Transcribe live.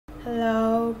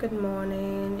Hello, good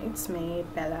morning. It's me,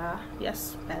 Bella.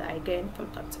 Yes, Bella again from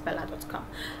talktobella.com.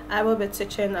 I will be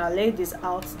teaching our ladies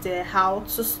out there how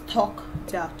to stalk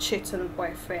their cheating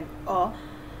boyfriend or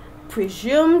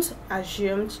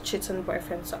assumed cheating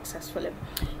boyfriend successfully.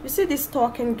 You see, this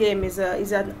stalking game is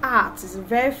an art. It's a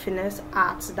very finesse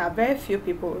art that very few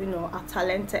people are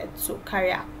talented to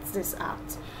carry out this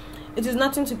art. It is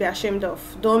nothing to be ashamed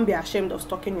of. Don't be ashamed of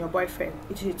stalking your boyfriend.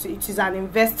 It is an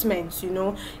investment,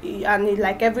 and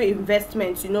like every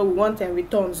investment, we want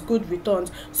returns, good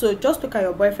returns. So just look at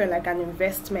your boyfriend like an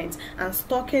investment, and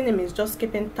stalking him is just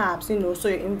keeping tabs, so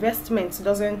your investment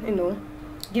doesn't,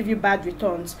 give you bad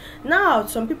returns. Now,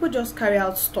 some people just carry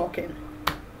out stalking.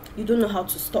 You don't know how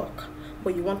to stalk,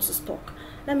 but you want to stalk.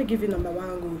 Let me give you number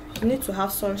one rule. You need to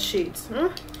have sunshades.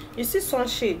 You see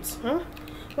sunshades?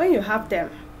 When you have them,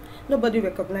 nobody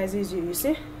recognizes you. You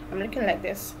see, I'm looking like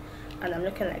this and I'm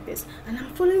looking like this, and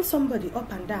I'm following somebody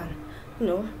up and down,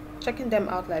 checking them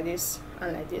out like this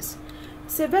and like this.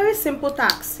 It's a very simple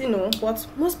task, but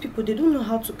most people, they don't know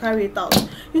how to carry it out.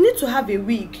 You need to have a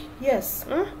wig. Yes,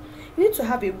 you need to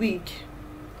have a wig.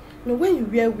 When you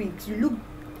wear wigs, you look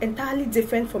entirely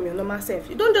different from your normal self.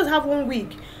 You don't just have one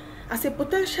wig. As a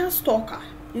potential stalker,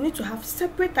 you need to have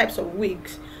separate types of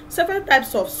wigs, separate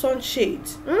types of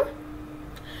sunshades.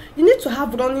 You need to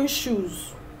have running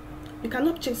shoes. You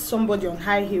cannot chase somebody on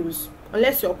high heels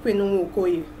unless you're Queen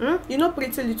Okoye. You know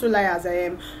Pretty Little Liars.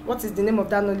 What is the name of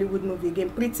that Nollywood movie again?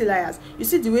 Pretty Liars. You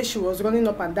see the way she was running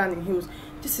up and down in heels.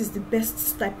 This is the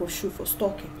best type of shoe for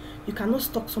stalking. You cannot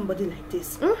stalk somebody like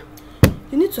this.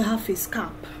 You need to have face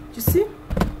cap. You see?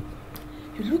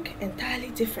 You look entirely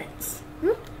different.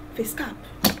 Face cap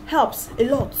helps a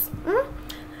lot.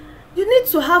 You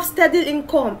need to have steady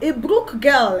income. A broke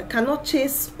girl cannot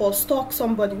chase or stalk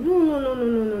somebody.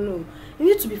 No. You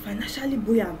need to be financially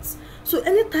buoyant. So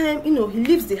anytime he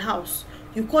leaves the house,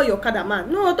 you call your car man.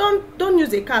 No, don't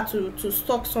use a car to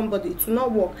stalk somebody. It will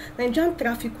not work. Nigerian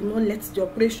traffic will not let the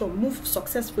operation move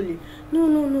successfully.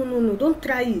 No. Don't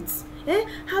try it.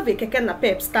 Have a keke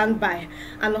napep standby,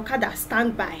 an okada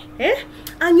standby.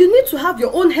 And you need to have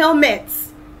your own helmet.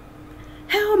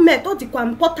 Helmet, all the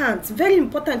important, very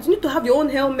important. You need to have your own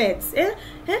helmet.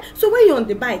 So when you're on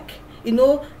the bike,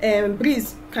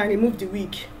 breeze can remove the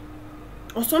wig,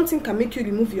 or something can make you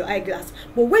remove your eyeglass.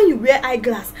 But when you wear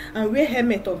eyeglass and wear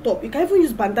helmet on top, you can even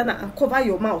use bandana and cover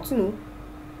your mouth.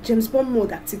 James Bond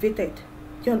mode activated.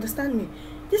 You understand me?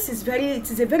 It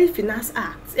is a very finesse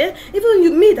act.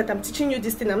 Even me that I'm teaching you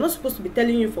this thing, I'm not supposed to be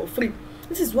telling you for free.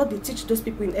 This is what they teach those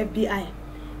people in FBI,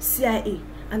 CIA,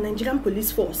 and Nigerian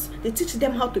police force. They teach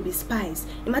them how to be spies.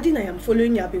 Imagine I am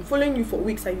following you. I've been following you for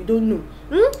weeks and you don't know.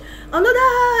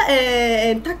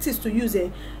 Another tactics to use.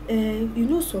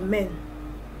 Some men,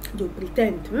 they'll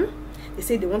pretend. They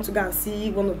say they want to go and see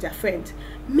one of their friends.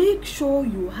 Make sure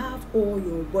you have all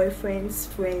your boyfriend's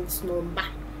friends' number.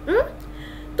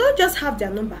 Don't just have their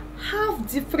number. Have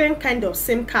different kind of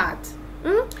SIM card.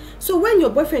 So when your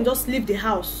boyfriend just leave the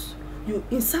house, you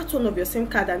insert one of your SIM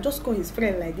card and just call his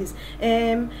friend like this.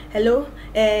 Hello?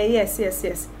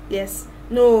 Yes.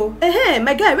 No.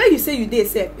 My guy, where you say you dey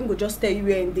sef, he go just tell you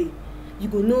where in day. You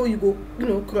go know, you go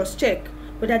cross check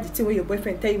whether the thing where your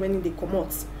boyfriend tell you when they come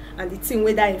out and the thing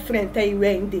where that friend tell you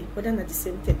where in day, whether not the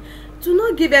same thing. Do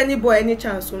not give any boy any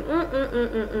chance.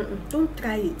 Don't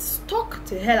try it. Stalk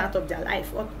the hell out of their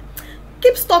life.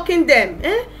 Keep stalking them.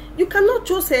 You cannot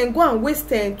just go and waste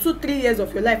 2-3 years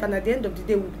of your life, and at the end of the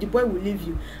day, the boy will leave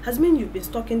you. Has mean you've been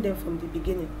stalking them from the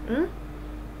beginning.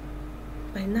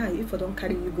 By now, if I don't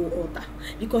carry you go altar,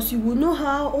 because you will know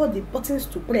how all the buttons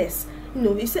to press.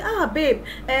 You say, babe,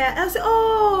 I say,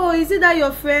 oh, is it that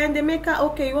your friend Emeka?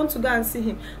 Okay, you want to go and see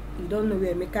him. You don't know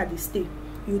where Emeka they stay.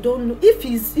 You don't know if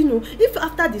he's, if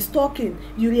after the stalking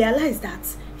you realize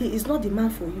that he is not the man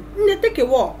for you. Take a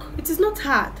walk. It is not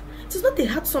hard. It is not a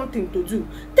hard something to do.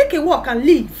 Take a walk and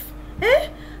leave.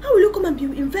 How will you come and be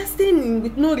investing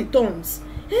with no returns?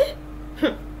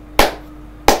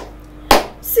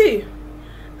 See,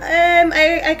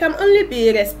 I can only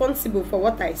be responsible for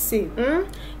what I say.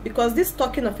 Because this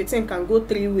talking of a thing can go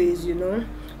 3 ways.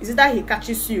 Is it that he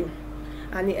catches you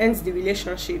and he ends the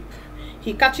relationship?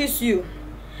 He catches you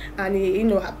and he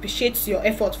appreciates your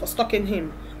effort for stalking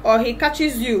him, or he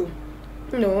catches you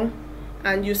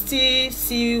and you still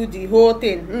see the whole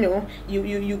thing.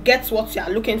 You get what you are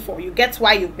looking for, you get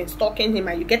why you've been stalking him,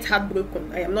 and you get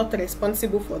heartbroken. I am not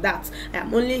responsible for that. I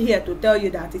am only here to tell you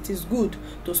that it is good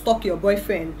to stalk your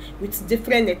boyfriend with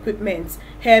different equipment: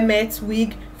 helmet,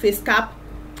 wig, face cap,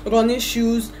 running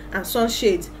shoes, and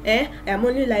sunshades. I am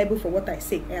only liable for what I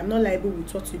say. I am not liable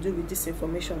with what you do with this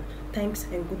information. Thanks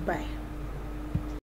and goodbye.